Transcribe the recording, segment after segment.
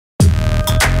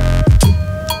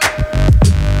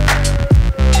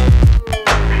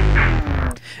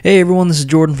Hey everyone, this is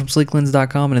Jordan from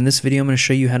Sleeklens.com, and in this video I'm going to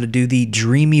show you how to do the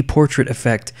Dreamy Portrait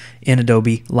Effect in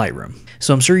Adobe Lightroom.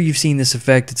 So I'm sure you've seen this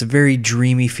effect. It's a very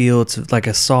dreamy feel. It's like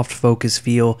a soft focus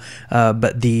feel,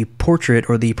 but the portrait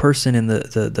or the person in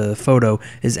the photo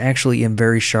is actually in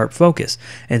very sharp focus.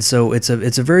 And so it's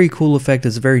a very cool effect.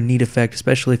 It's a very neat effect,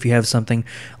 especially if you have something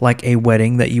like a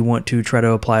wedding that you want to try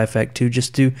to apply effect to,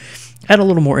 just to add a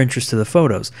little more interest to the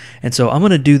photos. And so I'm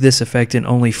going to do this effect in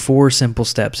only 4 simple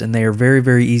steps, and they are very,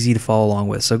 very easy to follow along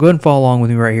with. So go ahead and follow along with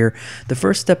me right here. The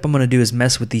first step I'm going to do is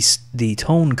mess with the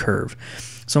tone curve.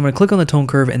 So I'm going to click on the tone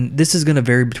curve, and this is going to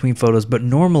vary between photos, but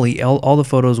normally all the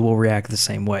photos will react the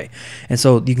same way. And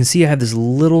so you can see I have this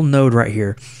little node right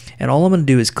here, and all I'm going to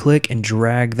do is click and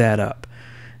drag that up.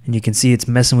 And you can see it's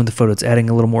messing with the photo. It's adding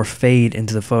a little more fade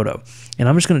into the photo. And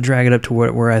I'm just going to drag it up to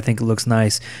where I think it looks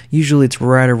nice. Usually it's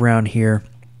right around here,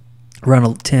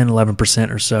 around 10, 11%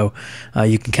 or so.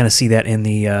 You can kind of see that in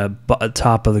the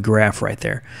top of the graph right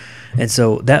there. And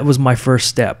so that was my first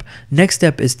step. Next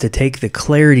step is to take the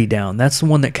clarity down. That's the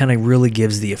one that kind of really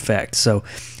gives the effect. So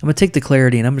I'm going to take the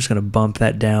clarity and I'm just going to bump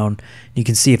that down. You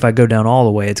can see if I go down all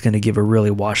the way, it's going to give a really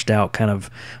washed out kind of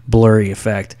blurry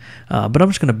effect. But I'm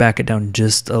just going to back it down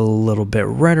just a little bit.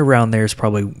 Right around there is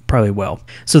probably well.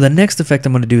 So the next effect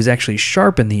I'm going to do is actually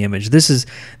sharpen the image. This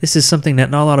is something that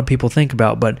not a lot of people think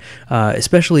about, but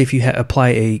especially if you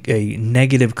apply a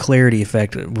negative clarity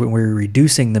effect when we're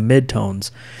reducing the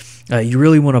midtones. You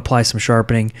really want to apply some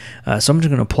sharpening, so I'm just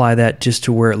going to apply that just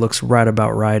to where it looks right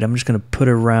about right. I'm just going to put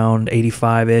it around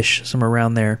 85-ish, somewhere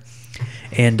around there,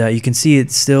 and you can see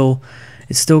it's still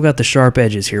got the sharp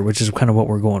edges here, which is kind of what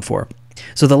we're going for.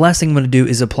 So the last thing I'm going to do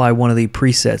is apply one of the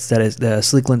presets, that is the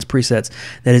Sleeklens presets,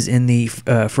 that is in the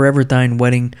Forever Thine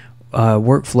Wedding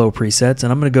workflow presets,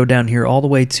 and I'm going to go down here all the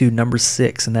way to number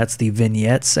 6, and that's the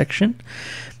vignettes section.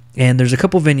 And there's a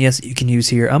couple vignettes that you can use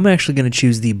here. I'm actually going to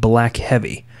choose the black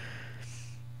heavy.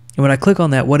 And when I click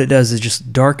on that, what it does is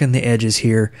just darken the edges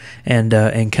here and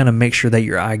kind of make sure that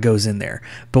your eye goes in there.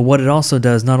 But what it also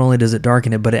does, not only does it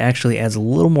darken it, but it actually adds a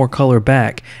little more color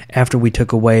back after we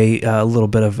took away a little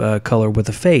bit of color with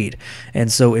a fade.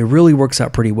 And so it really works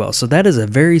out pretty well. So that is a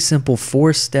very simple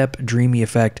 4-step dreamy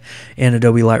effect in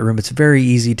Adobe Lightroom. It's very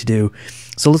easy to do.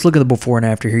 So let's look at the before and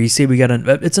after here. You see we got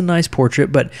it's a nice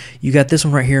portrait, but you got this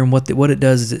one right here, and what it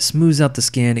does is it smooths out the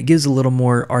skin. It gives a little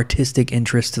more artistic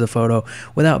interest to the photo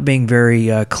without being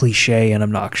very cliche and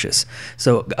obnoxious.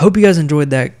 So I hope you guys enjoyed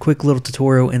that quick little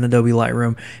tutorial in Adobe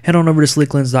Lightroom. Head on over to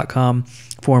Sleeklens.com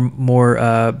for more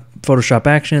Photoshop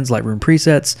actions, Lightroom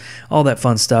presets, all that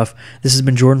fun stuff. This has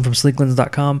been Jordan from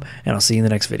Sleeklens.com, and I'll see you in the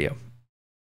next video.